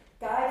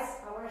guys,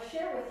 I want to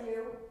share with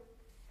you,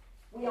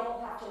 we all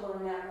have to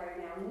learn that right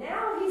now.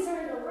 Now he's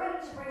earned the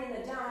right to bring in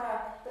the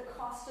data, the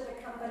cost of the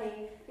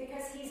company,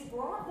 because he's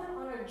brought them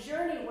on a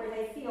journey where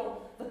they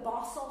feel the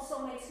boss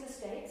also makes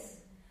mistakes.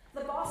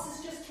 The boss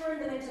has just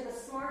turned them into the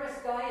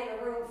smartest guy in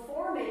the room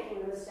for making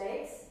the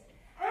mistakes.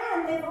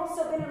 And they've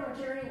also been on a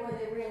journey where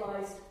they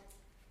realized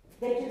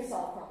they do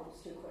solve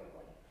problems too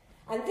quickly.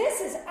 And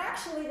this is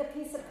actually the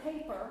piece of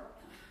paper,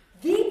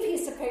 the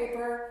piece of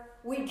paper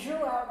we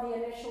drew out the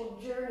initial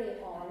journey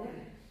on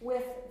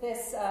with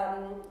this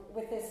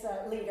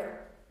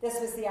leader. This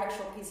was the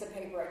actual piece of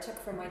paper I took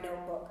from my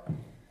notebook.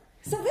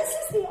 So this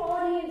is the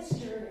audience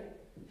journey.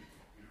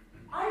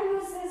 I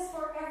use this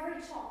for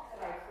every talk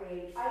that I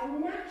create. I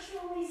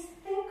naturally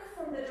think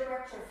from the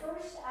director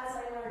first, as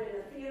I learned in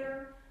the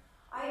theater.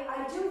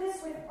 I do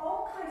this with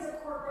all kinds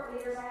of corporate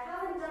leaders. I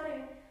haven't done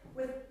it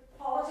with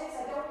politics.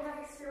 I don't have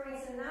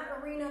experience in that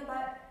arena,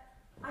 but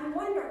I'm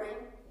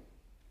wondering,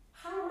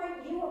 how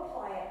might you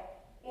apply it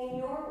in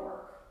your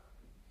work?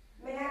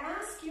 May I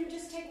ask you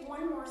just take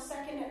one more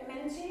second at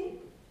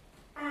Menti?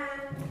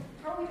 And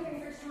how are we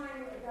doing for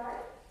time, Guy?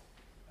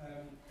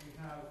 We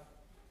have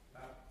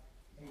about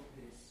 8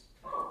 minutes.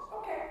 Oh,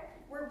 okay.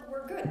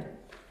 We're good.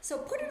 So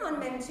put it on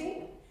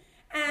Menti.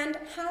 And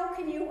how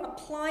can you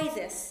apply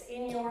this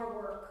in your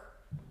work?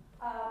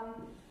 I've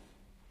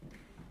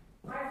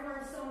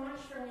learned so much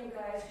from you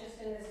guys just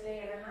in this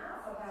day and a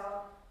half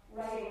about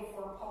writing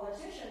for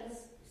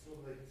politicians. It's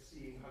not like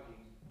seeing,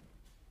 hugging.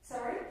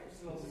 Sorry?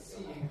 It's not like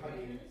seeing,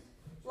 hugging.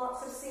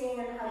 Lots of seeing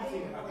and hugging.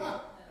 Seeing,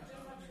 hugging.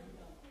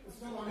 It's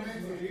not on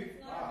menu. Okay.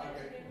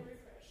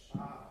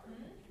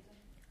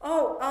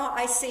 Oh,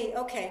 I see.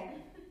 Okay.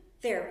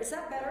 There. Is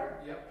that better?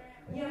 Yep.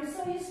 Yeah, I'm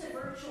so used to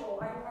virtual.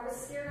 I was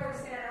scared I was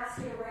going to ask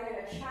you to write in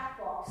a chat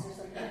box or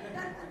something.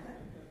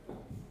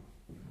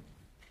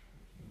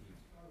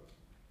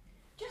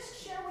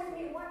 Just share with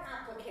me what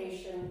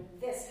application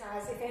this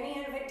has. If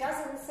any of it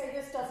doesn't, say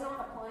this does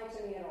not apply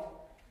to me at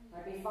all.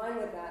 I'd be fine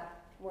with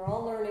that. We're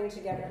all learning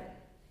together.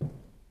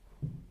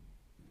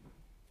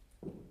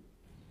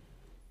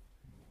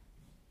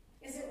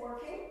 Is it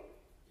working?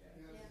 Yes.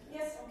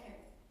 Yes? Okay.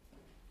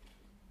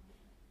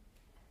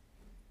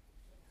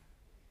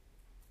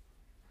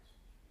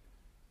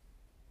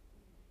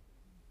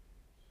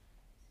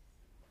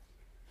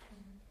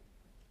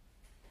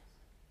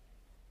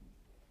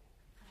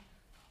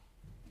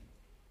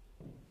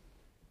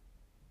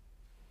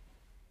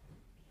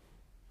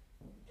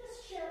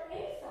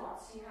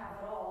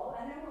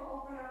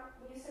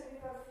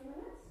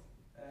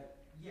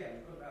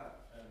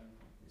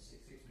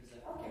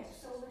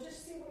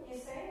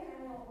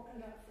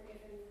 opened up for if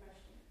any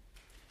question.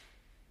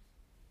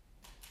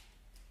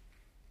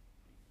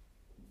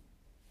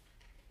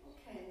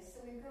 Okay, so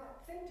we've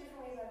got think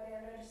differently about way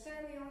I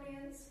understand the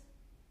audience,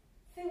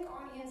 think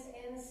audience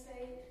end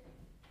state,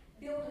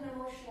 build an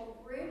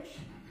emotional bridge.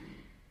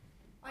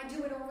 I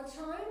do it all the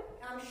time.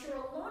 I'm sure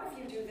a lot of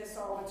you do this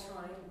all the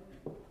time.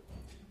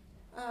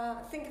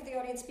 Think of the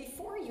audience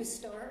before you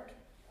start.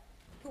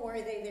 Who are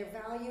they? Their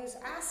values.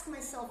 Ask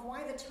myself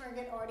why the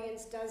target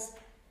audience does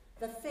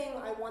the thing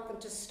I want them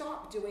to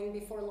stop doing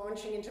before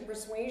launching into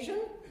persuasion.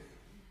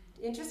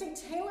 Interesting.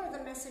 Tailor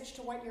the message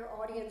to what your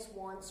audience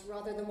wants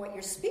rather than what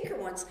your speaker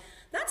wants.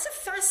 That's a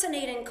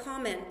fascinating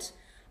comment.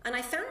 And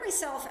I found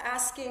myself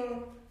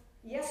asking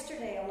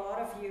yesterday, a lot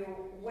of you,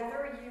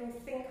 whether you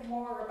think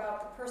more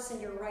about the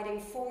person you're writing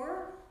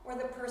for or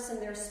the person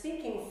they're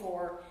speaking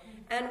for,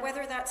 and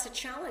whether that's a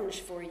challenge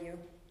for you.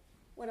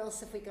 What else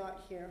have we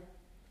got here?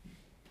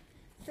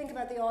 Think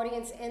about the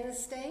audience end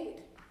state.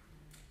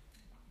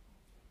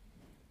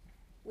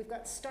 We've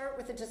got start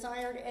with a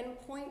desired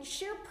endpoint.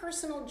 Share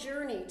personal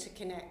journey to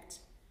connect.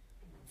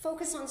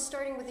 Focus on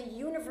starting with a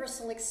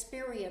universal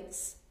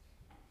experience.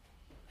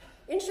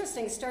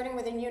 Interesting, starting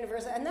with a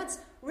universal, and that's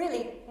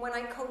really, when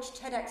I coach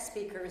TEDx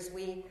speakers,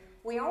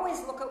 we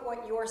always look at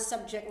what your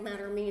subject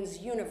matter means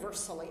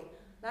universally.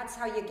 That's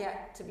how you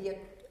get to be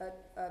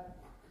a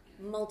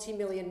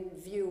multi-million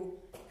view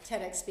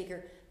TEDx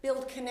speaker.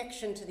 Build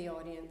connection to the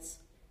audience.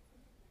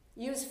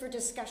 Use for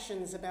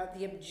discussions about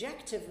the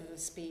objective of the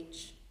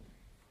speech.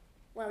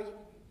 Well,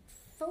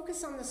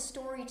 focus on the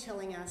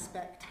storytelling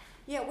aspect.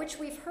 Yeah, which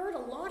we've heard a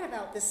lot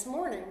about this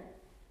morning.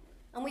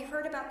 And we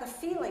heard about the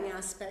feeling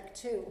aspect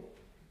too.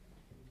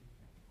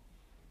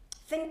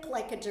 Think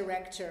like a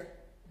director.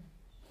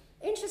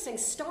 Interesting.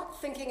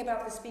 Stop thinking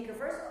about the speaker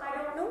first.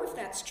 I don't know if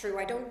that's true.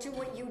 I don't do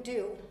what you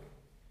do.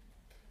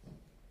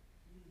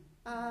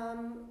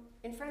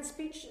 In France,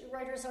 speech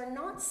writers are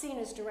not seen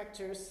as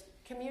directors.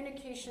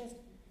 Communications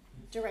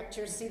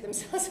directors see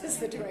themselves as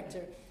the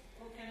director.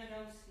 What can I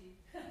now see?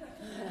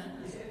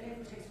 Is it okay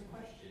to take some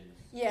questions?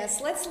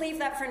 Yes, let's leave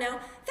that for now.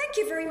 Thank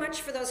you very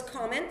much for those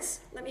comments.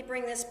 Let me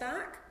bring this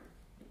back.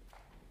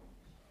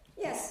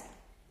 Yes,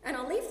 and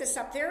I'll leave this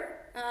up there.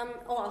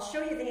 I'll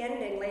show you the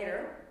ending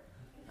later.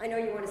 I know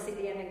you want to see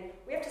the ending.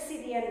 We have to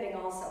see the ending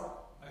also.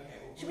 Okay.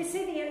 Should we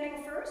see the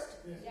ending first?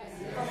 Yes.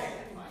 Okay.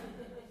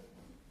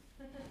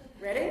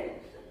 Ready?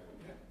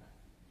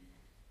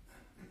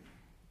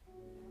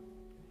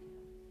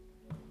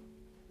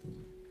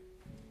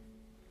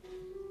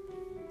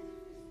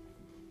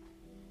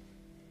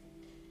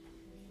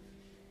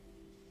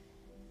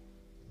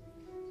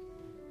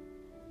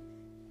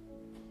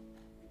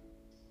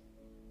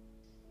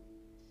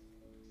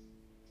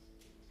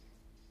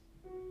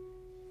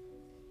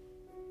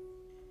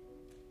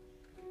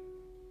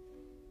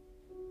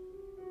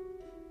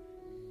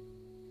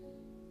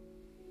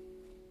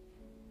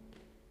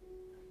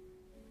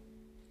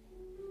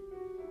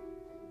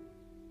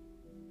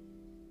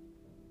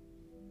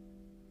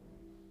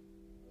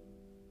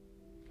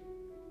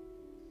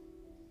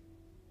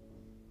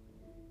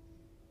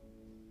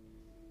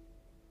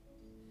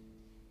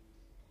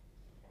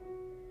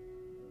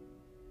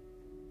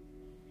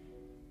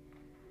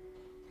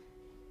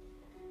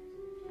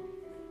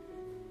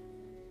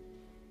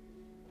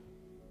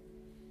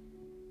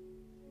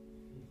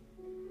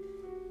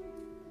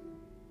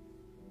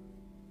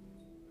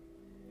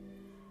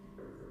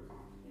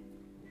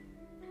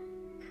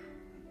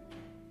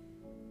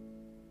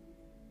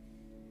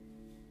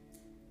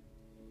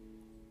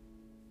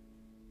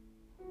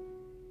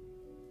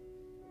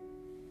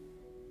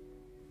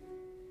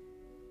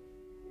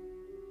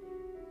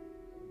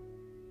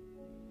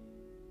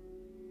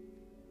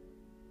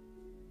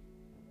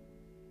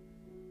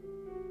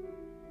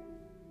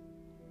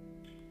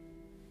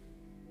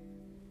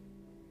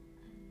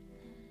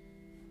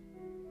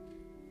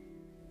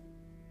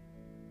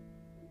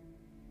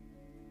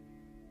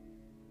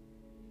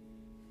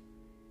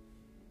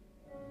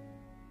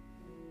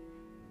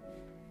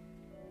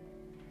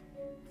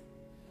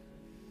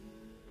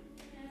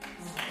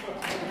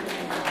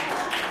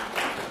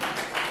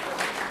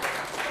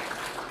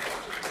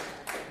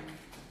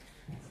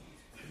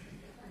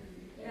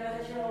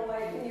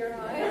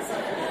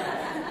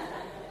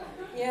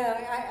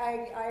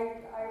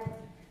 I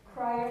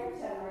cry every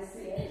time I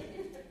see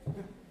it.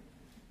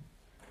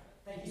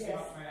 Thank you so Yes.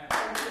 much, Marianne.